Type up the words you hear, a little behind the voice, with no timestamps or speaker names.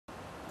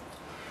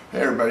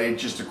Hey everybody,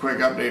 just a quick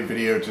update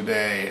video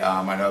today.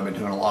 I know I've been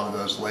doing a lot of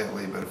those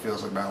lately, but it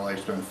feels like my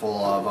life's been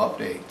full of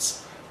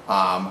updates.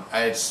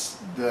 It's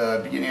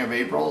the beginning of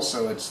April,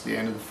 so it's the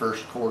end of the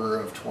first quarter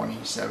of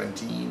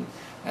 2017,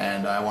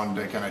 and I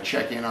wanted to kind of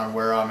check in on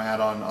where I'm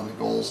at on the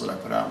goals that I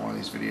put out in one of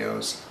these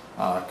videos.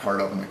 Card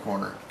up in the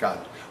corner. God,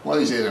 one of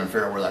these days I'm gonna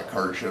figure out where that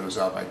card shows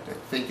up. I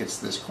think it's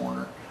this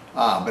corner.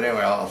 But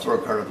anyway, I'll throw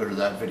a card up there to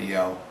that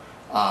video.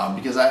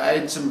 Because I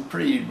had some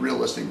pretty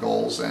realistic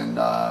goals, and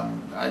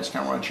I just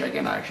kind of want to check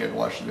in. I actually had to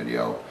watch the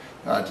video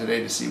today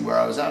to see where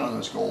I was at on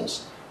those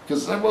goals,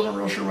 because I wasn't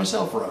real sure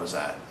myself where I was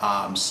at.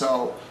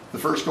 So the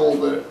first goal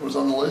that was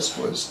on the list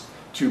was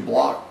to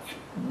block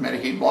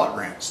Medicaid block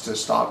grants, to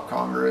stop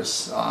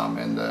Congress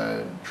and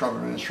the Trump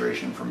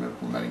administration from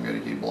implementing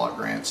Medicaid block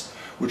grants,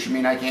 which would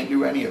mean I can't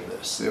do any of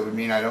this. It would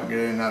mean I don't get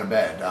in and out of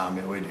bed.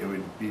 It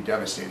would be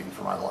devastating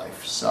for my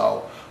life.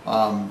 So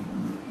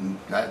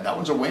that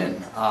one's a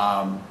win.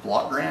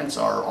 Block grants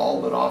are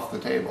all but off the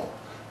table.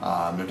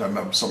 They're talking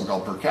about something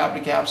called per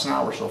capita caps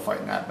now. We're still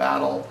fighting that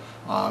battle.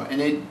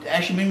 And it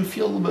actually made me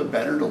feel a little bit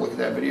better to look at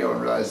that video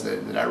and realize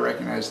that I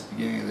recognized at the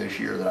beginning of this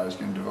year that I was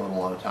going to devote a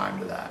lot of time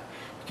to that.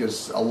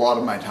 Because a lot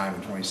of my time in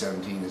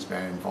 2017 has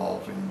been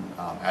involved in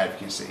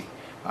advocacy.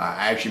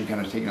 I actually am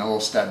kind of taking a little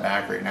step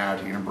back right now,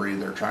 taking a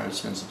breather, trying to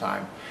spend some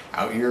time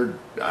out here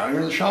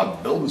in the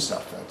shop building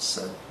stuff.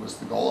 That was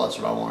the goal. That's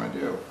what I want to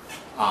do.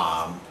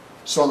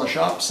 So on the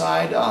shop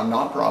side,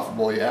 not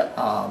profitable yet,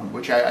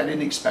 which I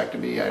didn't expect to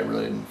be. I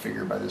really didn't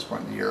figure by this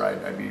point in the year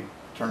I'd be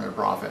turning a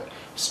profit.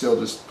 Still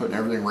just putting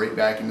everything right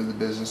back into the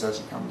business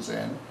as it comes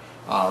in.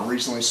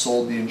 Recently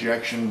sold the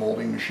injection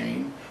molding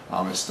machine.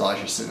 It's still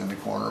actually sitting in the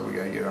corner. We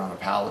got to get it on a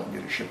pallet and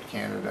get it shipped to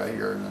Canada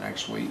here in the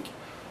next week.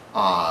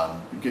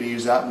 Going to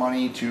use that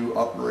money to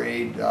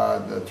upgrade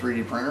the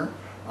 3D printer.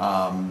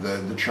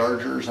 The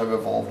chargers have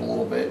evolved a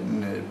little bit,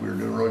 and we're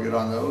doing really good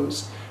on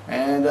those.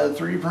 And the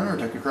 3D printer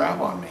took a crap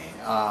on me.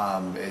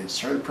 It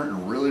started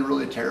printing really,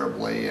 really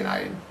terribly, and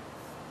I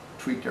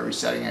tweaked every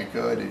setting I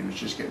could. It was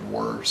just getting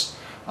worse.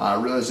 I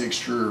realized the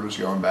extruder was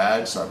going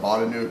bad, so I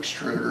bought a new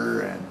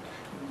extruder, and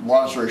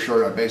long story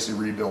short, I'm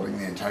basically rebuilding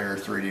the entire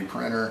 3D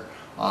printer.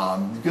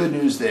 The good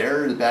news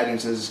there, the bad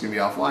news is it's going to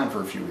be offline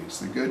for a few weeks.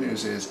 The good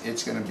news is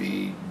it's going to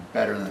be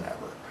better than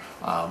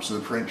ever. So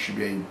the print should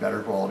be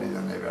better quality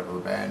than they've ever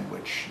been,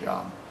 which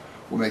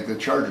will make the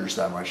chargers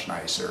that much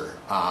nicer.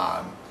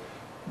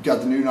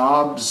 Got the new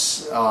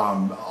knobs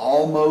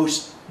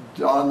almost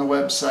on the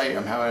website.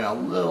 I'm having a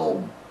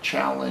little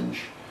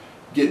challenge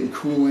getting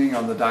cooling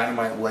on the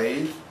Dynamite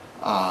lathe.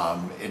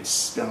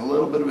 It's been a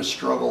little bit of a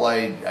struggle.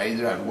 I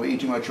either have way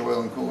too much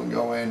oil and coolant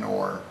going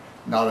or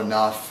not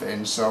enough,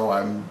 and so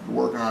I'm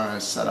working on a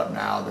setup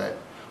now that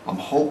I'm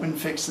hoping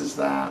fixes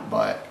that,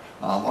 but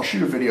I'll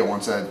shoot a video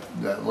once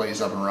that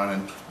lays up and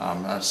running.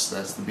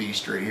 That's the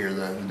beast right here,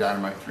 the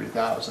Dynamite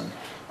 3000.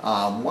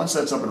 Once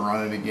that's up and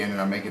running again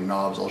and I'm making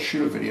knobs, I'll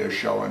shoot a video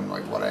showing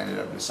like what I ended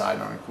up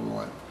deciding on a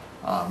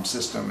coolant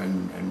system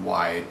and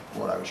why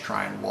what I was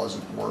trying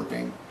wasn't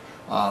working.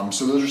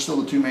 So those are still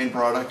the two main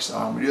products.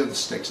 We do have the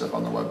sticks up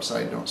on the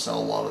website, don't sell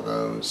a lot of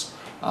those.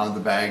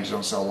 The bags,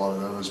 don't sell a lot of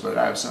those, but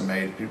I have some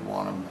made if people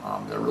want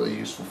them. They're really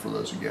useful for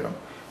those who get them,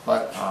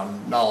 but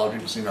not a lot of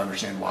people seem to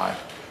understand why.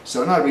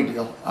 So not a big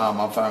deal.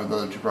 I'm fine with the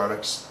other two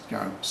products,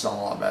 kind of sell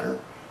a lot better.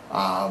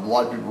 A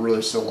lot of people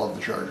really still love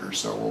the chargers,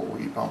 so we'll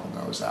keep pumping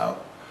those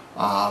out.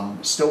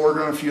 Still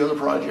working on a few other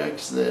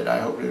projects that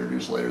I hope to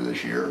introduce later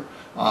this year.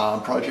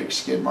 Project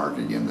Skid Mark,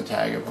 again the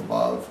tag up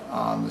above,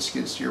 the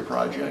skid steer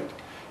project.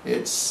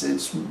 It's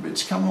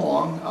coming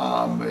along.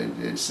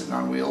 It's sitting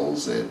on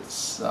wheels.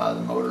 It's the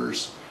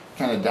motor's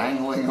kind of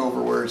dangling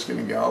over where it's going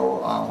to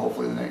go.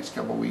 Hopefully the next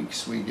couple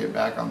weeks we get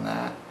back on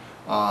that.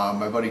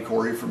 My buddy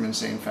Corey from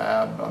Insane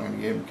Fab, I'm going to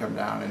get him to come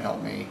down and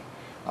help me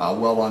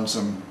weld on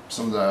some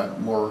of the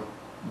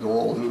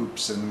roll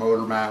hoops and the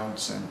motor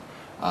mounts, and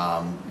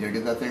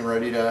get that thing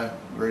ready to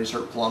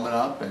start plumbing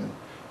up and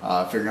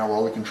figuring out where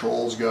all the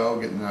controls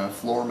go, getting the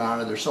floor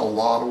mounted. There's still a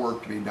lot of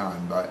work to be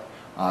done, but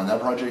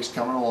that project's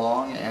coming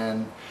along,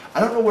 and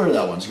I don't know where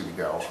that one's going to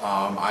go.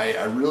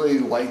 I really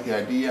like the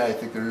idea. I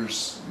think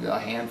there's a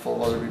handful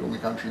of other people in the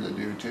country that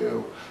do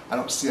too. I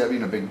don't see that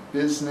being a big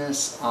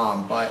business,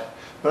 but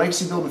I can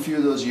see building a few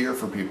of those a year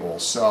for people.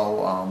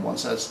 So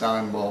once that's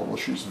done, we'll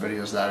shoot some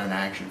videos of that in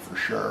action for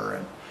sure.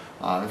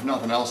 And if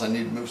nothing else, I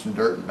need to move some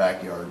dirt in the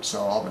backyard,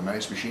 so I'll have a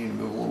nice machine to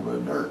move a little bit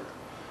of dirt.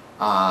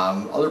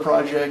 Other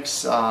projects,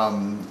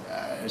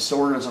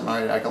 still working on something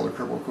I call the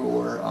Cripple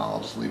Cooler.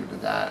 I'll just leave it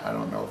at that. I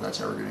don't know if that's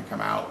ever going to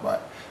come out,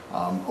 but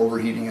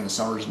overheating in the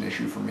summer is an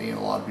issue for me and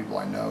a lot of people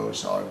I know,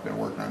 so I've been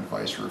working on a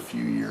device for a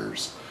few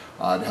years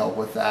to help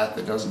with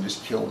that doesn't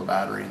just kill the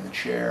battery in the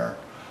chair.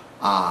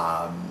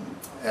 Got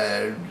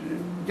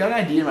an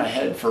idea in my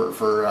head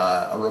for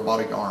a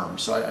robotic arm.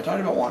 So I talked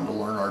about wanting to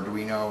learn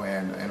Arduino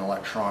and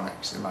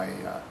electronics in my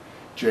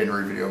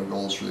January video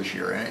goals for this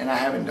year, and I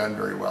haven't done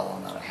very well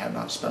on that. I have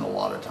not spent a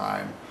lot of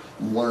time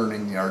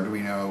learning the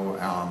Arduino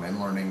and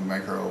learning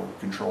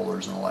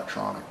microcontrollers and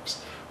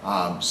electronics.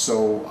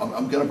 So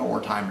I'm going to put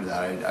more time to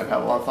that. I've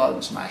had a lot of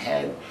thoughts in my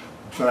head,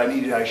 but I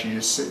need to actually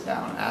just sit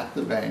down at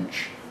the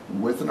bench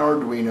with an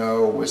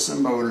Arduino, with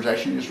some motors.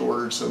 Actually just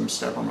ordered some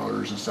stepper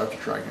motors and stuff to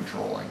try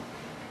controlling.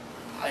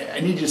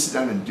 I need to sit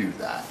down and do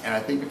that, and I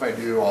think if I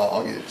do,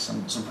 I'll get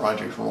some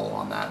projects rolling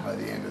on that by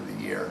the end of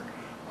the year.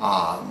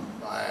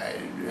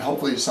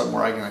 Hopefully it's something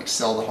where I can like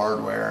sell the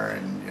hardware,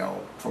 and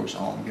folks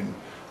at home can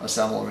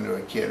assemble them into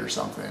a kit or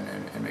something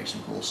and make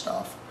some cool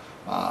stuff.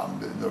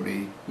 That'll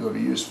be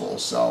useful.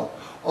 So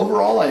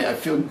overall, I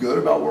feel good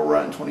about where we're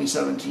at in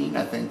 2017.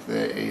 I think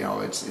that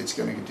it's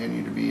going to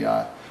continue to be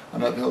an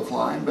uphill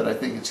climb, but I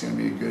think it's going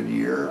to be a good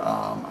year.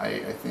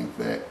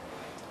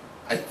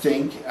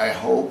 I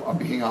hope, I'm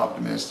being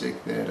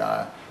optimistic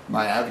that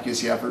my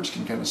advocacy efforts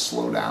can kind of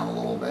slow down a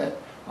little bit,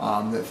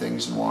 that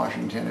things in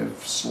Washington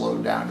have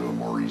slowed down to a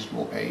more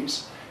reasonable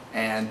pace,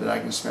 and that I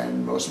can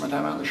spend most of my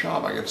time out in the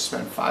shop. I got to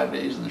spend 5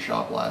 days in the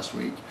shop last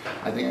week.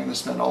 I think I'm going to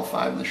spend all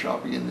 5 in the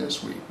shop again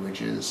this week,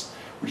 which is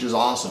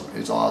awesome.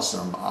 It's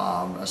awesome,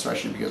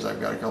 especially because I've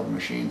got a couple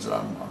machines that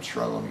I'm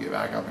struggling to get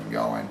back up and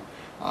going,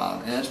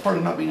 and that's part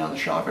of not being out in the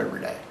shop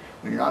every day.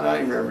 When you're not out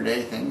here every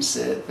day, things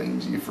sit,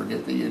 you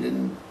forget that you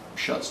didn't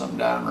shut something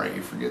down right,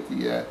 you forget that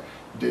you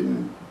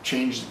didn't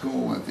change the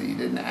coolant, that you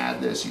didn't add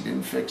this, you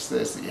didn't fix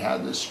this, that you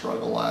had this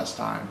struggle last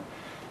time.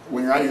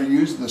 When you're out here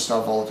using this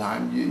stuff all the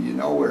time, you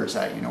know where it's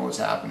at, you know what's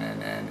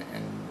happening, and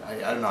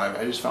I don't know,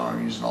 I just found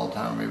I'm using it all the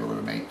time. I'm able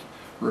to make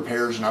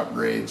repairs and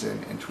upgrades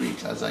and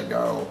tweaks as I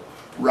go,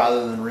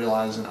 rather than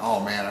realizing,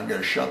 oh man, I've got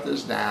to shut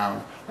this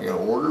down, I got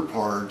to order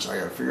parts, I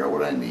got to figure out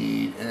what I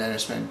need, and then I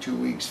spend 2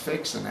 weeks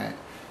fixing it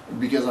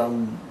because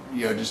I'm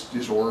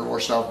just ordering more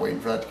stuff, waiting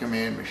for that to come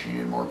in,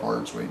 machining more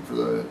parts, waiting for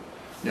the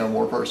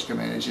more parts to come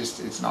in.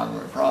 It's an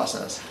ongoing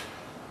process.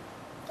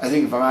 I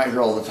think if I'm out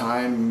here all the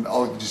time,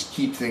 I'll just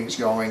keep things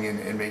going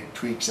and make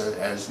tweaks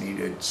as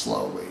needed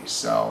slowly.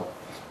 So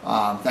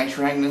thanks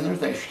for hanging in there.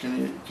 Thanks for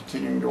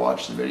continuing to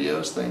watch the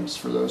videos. Thanks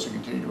for those who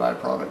continue to buy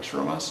products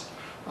from us.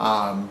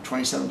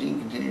 2017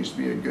 continues to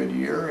be a good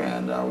year,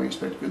 and we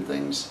expect good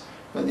things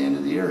by the end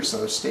of the year.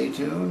 So stay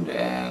tuned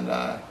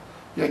and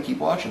keep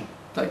watching.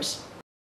 Thanks.